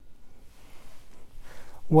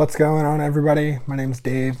What's going on, everybody? My name's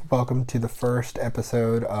Dave. Welcome to the first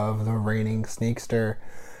episode of The Reigning Sneakster.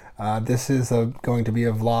 This is going to be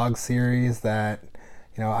a vlog series that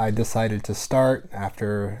I decided to start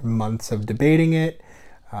after months of debating it.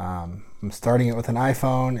 I'm starting it with an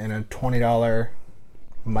iPhone and a $20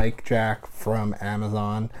 mic jack from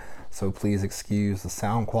Amazon, so please excuse the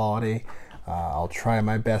sound quality. I'll try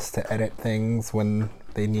my best to edit things when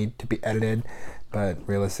they need to be edited, but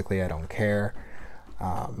realistically I don't care.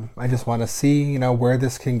 I just want to see, where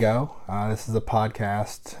this can go. This is a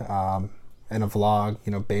podcast and a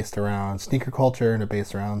vlog, based around sneaker culture and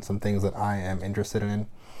based around some things that I am interested in.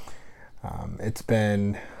 It's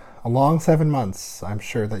been a long 7 months. I'm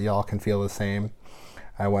sure that y'all can feel the same.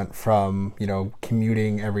 I went from,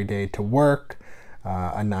 commuting every day to work,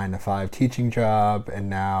 a 9-to-5 teaching job, and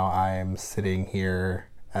now I am sitting here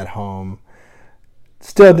at home,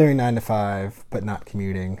 still doing 9-to-5, but not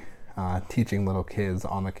commuting. Teaching little kids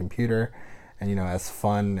on the computer. And as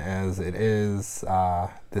fun as it is,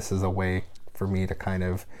 this is a way for me to kind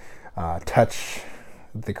of touch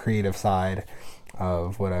the creative side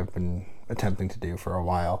of what I've been attempting to do for a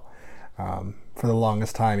while. For the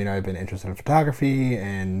longest time, I've been interested in photography,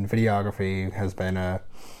 and videography has been a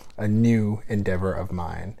new endeavor of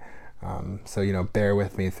mine. So bear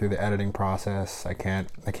with me through the editing process. I can't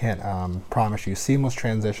promise you seamless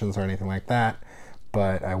transitions or anything like that,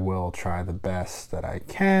 but I will try the best that I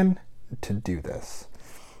can to do this.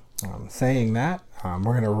 Saying that,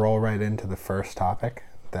 we're going to roll right into the first topic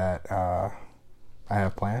that I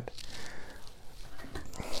have planned.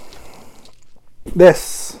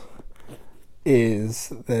 This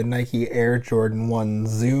is the Nike Air Jordan 1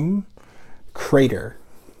 Zoom Crater.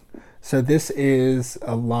 So this is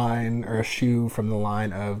a line or a shoe from the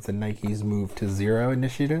line of the Nike's Move to Zero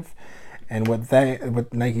initiative. And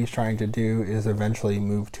what Nike's trying to do is eventually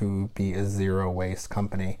move to be a zero waste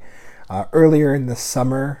company. Earlier in the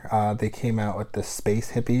summer, they came out with the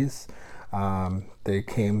Space Hippies. They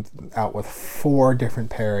came out with 4 different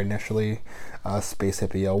pair initially. Space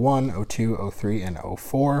Hippie 01, 02, 03, and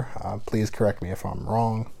 04. Please correct me if I'm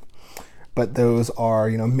wrong. But those are,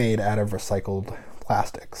 made out of recycled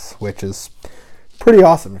plastics, which is pretty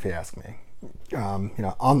awesome if you ask me.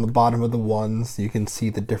 On the bottom of the ones, you can see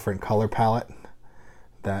the different color palette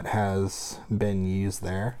that has been used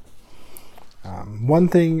there. One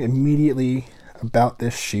thing immediately about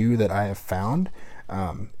this shoe that I have found,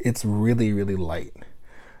 it's really, really light.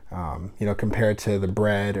 Compared to the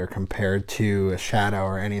Bread or compared to a Shadow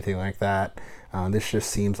or anything like that, this just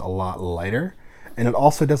seems a lot lighter. And it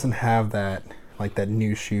also doesn't have that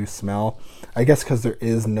new shoe smell. I guess because there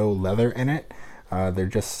is no leather in it. There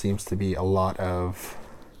just seems to be a lot of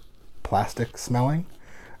plastic smelling.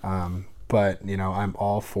 But, I'm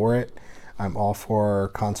all for it. I'm all for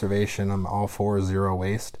conservation. I'm all for zero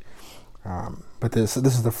waste. But this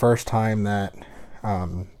is the first time that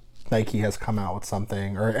Nike has come out with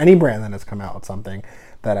something, or any brand that has come out with something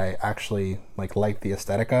that I actually like the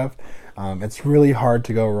aesthetic of. It's really hard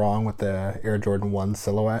to go wrong with the Air Jordan 1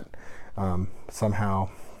 silhouette. Somehow,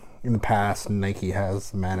 in the past, Nike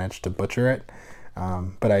has managed to butcher it.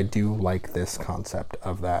 But I do like this concept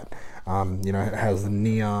of that. It has the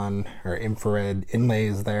neon or infrared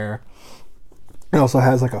inlays there. It also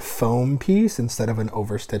has a foam piece instead of an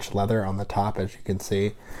overstitched leather on the top, as you can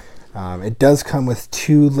see. It does come with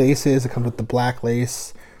 2 laces. It comes with the black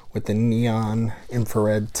lace with the neon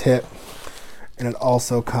infrared tip. And it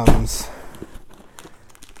also comes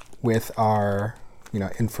with our,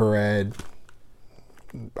 infrared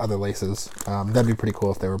other laces. That'd be pretty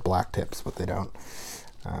cool if they were black tips, but they don't.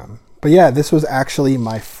 But yeah, this was actually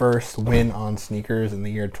my first win on sneakers in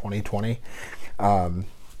the year 2020. I'm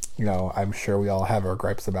sure we all have our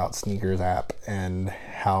gripes about Sneakers app and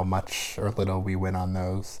how much or little we win on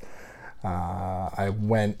those. I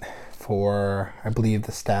went for, I believe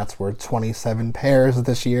the stats were 27 pairs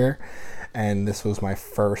this year, and this was my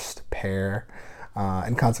first pair.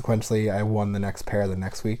 And consequently, I won the next pair the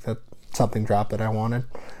next week that something dropped that I wanted.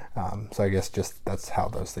 So I guess just that's how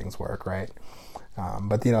those things work, right?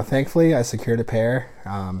 But thankfully I secured a pair.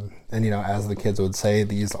 And as the kids would say,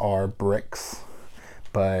 these are bricks.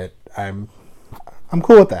 But I'm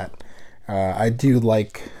cool with that. I do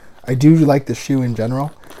like the shoe in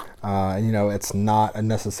general. It's not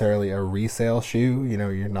necessarily a resale shoe.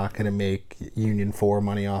 You're not going to make Union 4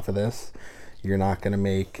 money off of this. You're not going to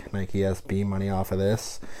make Nike SB money off of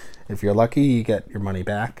this. If you're lucky, you get your money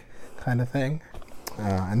back, kind of thing.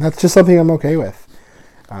 And that's just something I'm okay with.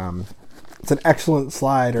 It's an excellent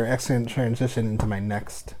slide or excellent transition into my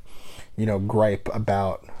next, gripe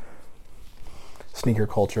about sneaker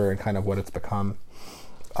culture and kind of what it's become.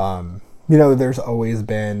 there's always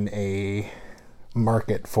been a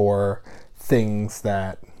market for things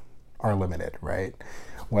that are limited, right?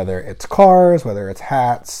 Whether it's cars, whether it's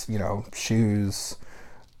hats, shoes,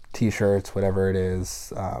 t-shirts, whatever it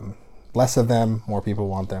is. Less of them, more people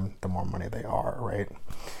want them, the more money they are, right?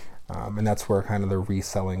 And that's where kind of the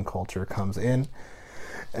reselling culture comes in.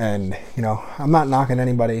 And, I'm not knocking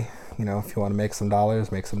anybody. If you want to make some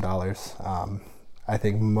dollars, make some dollars. I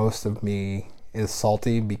think most of me is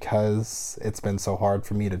salty because it's been so hard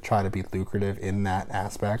for me to try to be lucrative in that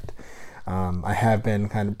aspect. I have been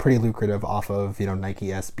kind of pretty lucrative off of, Nike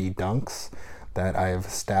SB Dunks that I've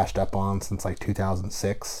stashed up on since like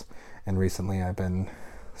 2006. And recently I've been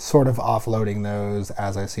sort of offloading those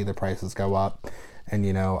as I see the prices go up. And,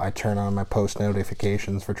 I turn on my post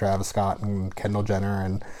notifications for Travis Scott and Kendall Jenner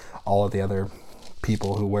and all of the other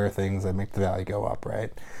people who wear things that make the value go up,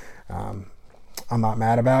 right? I'm not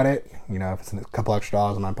mad about it. If it's a couple extra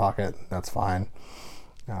dollars in my pocket, that's fine.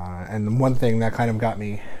 And one thing that kind of got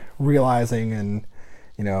me realizing and,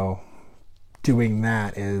 doing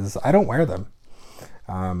that is I don't wear them.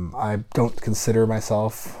 I don't consider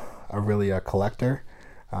myself really a collector.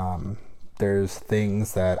 There's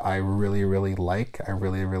things that I really, really like. I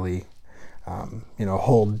really, really,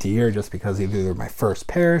 hold dear just because either they're my first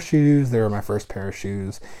pair of shoes, they were my first pair of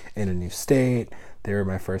shoes in a new state, they were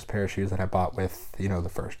my first pair of shoes that I bought with, the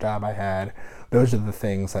first job I had. Those are the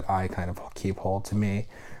things that I kind of keep hold to me.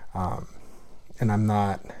 And I'm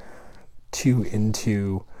not too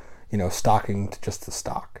into, stocking to just the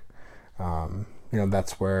stock.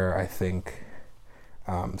 That's where I think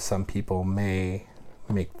some people may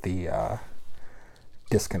make the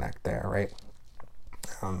disconnect there, right?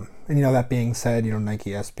 And that being said,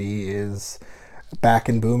 Nike SB is back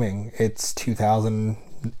and booming. It's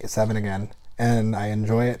 2007 again, and I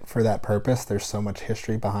enjoy it for that purpose. There's so much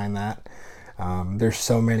history behind that. There's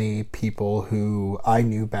so many people who I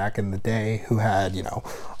knew back in the day who had,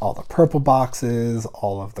 all the purple boxes,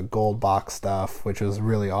 all of the gold box stuff, which was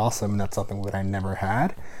really awesome. That's something that I never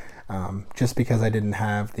had, just because I didn't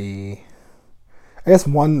have the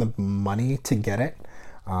money to get it.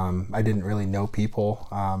 I didn't really know people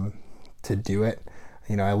to do it.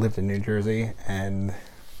 I lived in New Jersey, and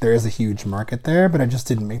there is a huge market there, but I just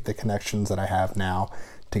didn't make the connections that I have now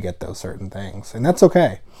to get those certain things. And that's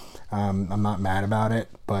okay. I'm not mad about it,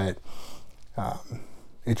 but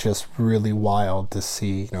it's just really wild to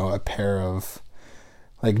see, a pair of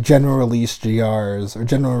like general release GRs or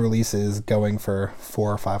general releases going for $400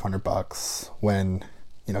 or $500 when,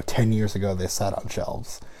 10 years ago they sat on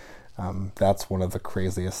shelves. That's one of the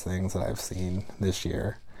craziest things that I've seen this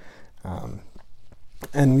year. And,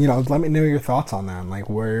 let me know your thoughts on that. Like,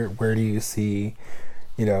 where do you see,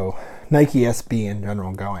 Nike SB in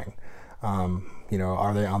general going?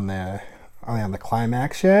 Are they on the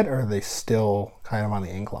climax yet, or are they still kind of on the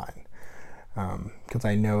incline? Because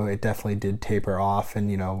I know it definitely did taper off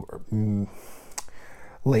in,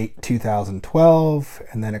 late 2012,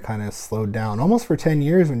 and then it kind of slowed down almost for 10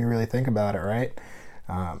 years when you really think about it, right?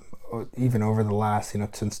 Even over the last,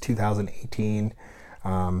 since 2018,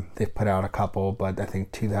 they've put out a couple, but I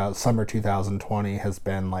think summer 2020 has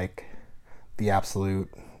been like the absolute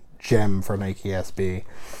gem for Nike SB.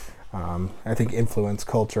 I think influence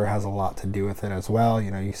culture has a lot to do with it as well.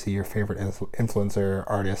 You see your favorite influencer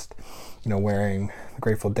artist, wearing the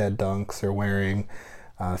Grateful Dead dunks or wearing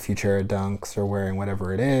Futura dunks or wearing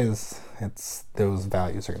whatever it is. Those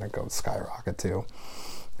values are going to go skyrocket too.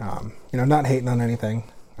 Not hating on anything.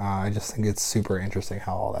 I just think it's super interesting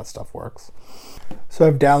how all that stuff works. So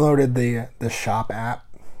I've downloaded the Shop app,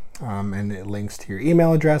 and it links to your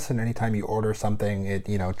email address, and anytime you order something, it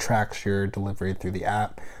tracks your delivery through the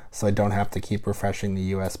app, so I don't have to keep refreshing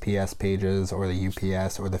the USPS pages or the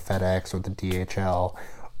UPS or the FedEx or the DHL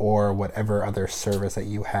or whatever other service that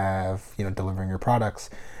you have, delivering your products.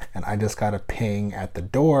 And I just got a ping at the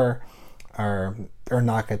door, or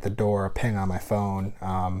knock at the door, a ping on my phone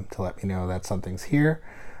to let me know that something's here.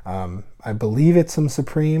 I believe it's some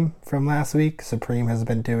Supreme from last week. Supreme has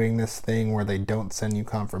been doing this thing where they don't send you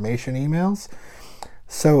confirmation emails,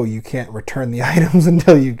 so you can't return the items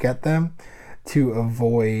until you get them to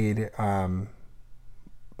avoid,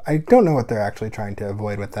 I don't know what they're actually trying to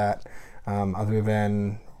avoid with that, other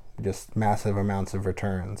than just massive amounts of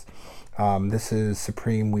returns. This is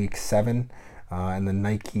Supreme Week 7, and the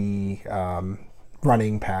Nike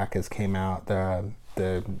running pack has came out, the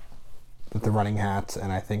running hats,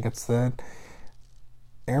 and I think it's the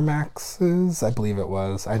Air Maxes, I believe it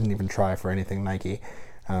was. I didn't even try for anything Nike.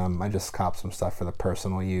 I just copped some stuff for the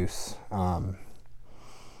personal use.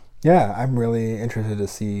 Yeah, I'm really interested to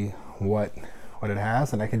see what it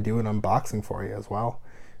has, and I can do an unboxing for you as well.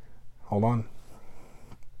 Hold on.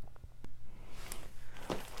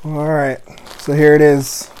 All right, so here it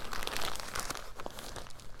is.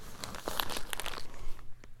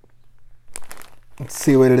 Let's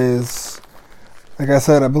see what it is. Like I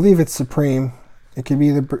said, I believe it's Supreme. It could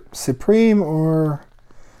be the Supreme or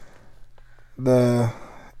the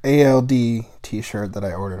ALD t-shirt that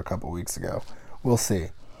I ordered a couple weeks ago. We'll see.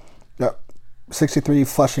 Yep. 63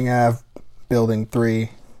 Flushing Ave, Building 3,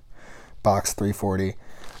 Box 340.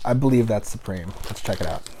 I believe that's Supreme. Let's check it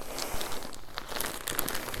out.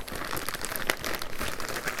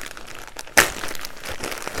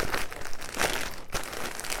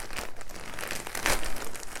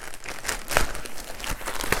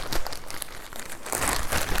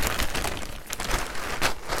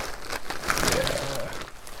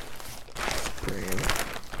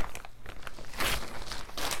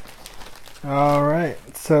 All right,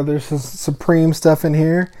 so there's some Supreme stuff in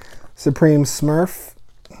here. Supreme Smurf,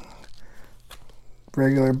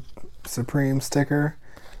 regular Supreme sticker,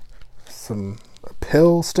 some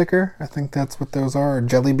pill sticker. I think that's what those are, or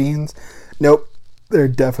jelly beans. Nope, they're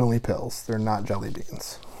definitely pills. They're not jelly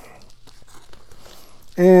beans.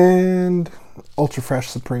 And Ultra Fresh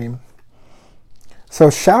Supreme. So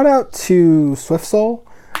shout out to Swift Soul.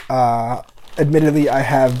 Admittedly, I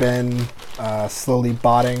have been slowly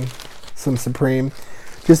botting some Supreme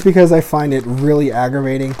just because I find it really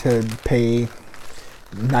aggravating to pay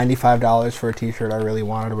 $95 for a t-shirt I really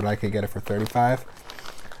wanted when I could get it for $35.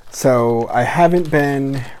 So I haven't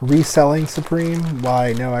been reselling Supreme. While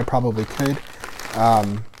I know I probably could.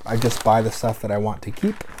 I just buy the stuff that I want to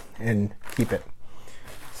keep and keep it.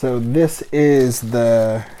 So this is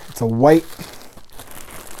it's a white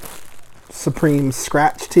Supreme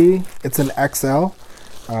scratch tee. It's an XL.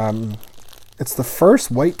 It's the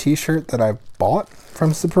first white t-shirt that I've bought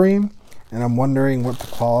from Supreme, and I'm wondering what the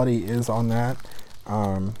quality is on that.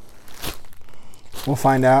 We'll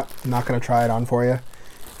find out. I'm not going to try it on for you.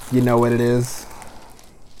 You know what it is.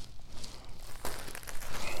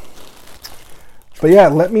 But yeah,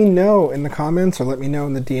 let me know in the comments, or let me know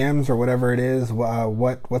in the DMs, or whatever it is.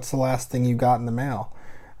 What's the last thing you got in the mail?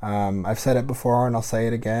 I've said it before, and I'll say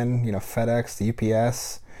it again. You know, FedEx,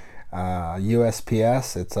 UPS,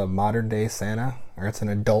 USPS. It's a modern day Santa, or it's an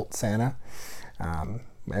adult Santa.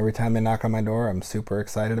 Every time they knock on my door, I'm super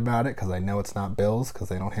excited about it because I know it's not bills, because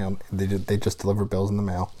they just deliver bills in the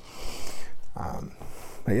mail.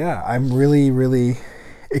 But yeah, I'm really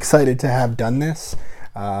excited to have done this.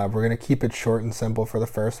 We're gonna keep it short and simple for the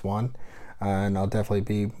first one, and I'll definitely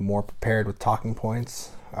be more prepared with talking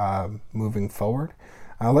points moving forward.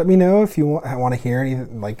 Let me know if you want to hear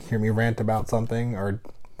anything, like hear me rant about something, or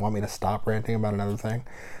want me to stop ranting about another thing.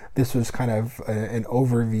 This was kind of an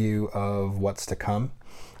overview of what's to come.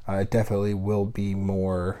 It definitely will be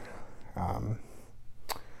more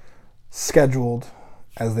scheduled,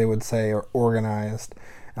 as they would say, or organized.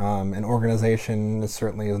 And organization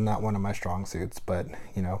certainly is not one of my strong suits, but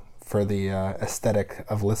you know, for the aesthetic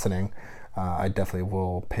of listening, I definitely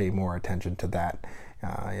will pay more attention to that.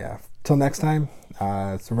 Yeah. Till next time,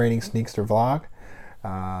 it's the Raining Sneakster vlog.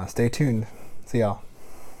 Stay tuned. See y'all.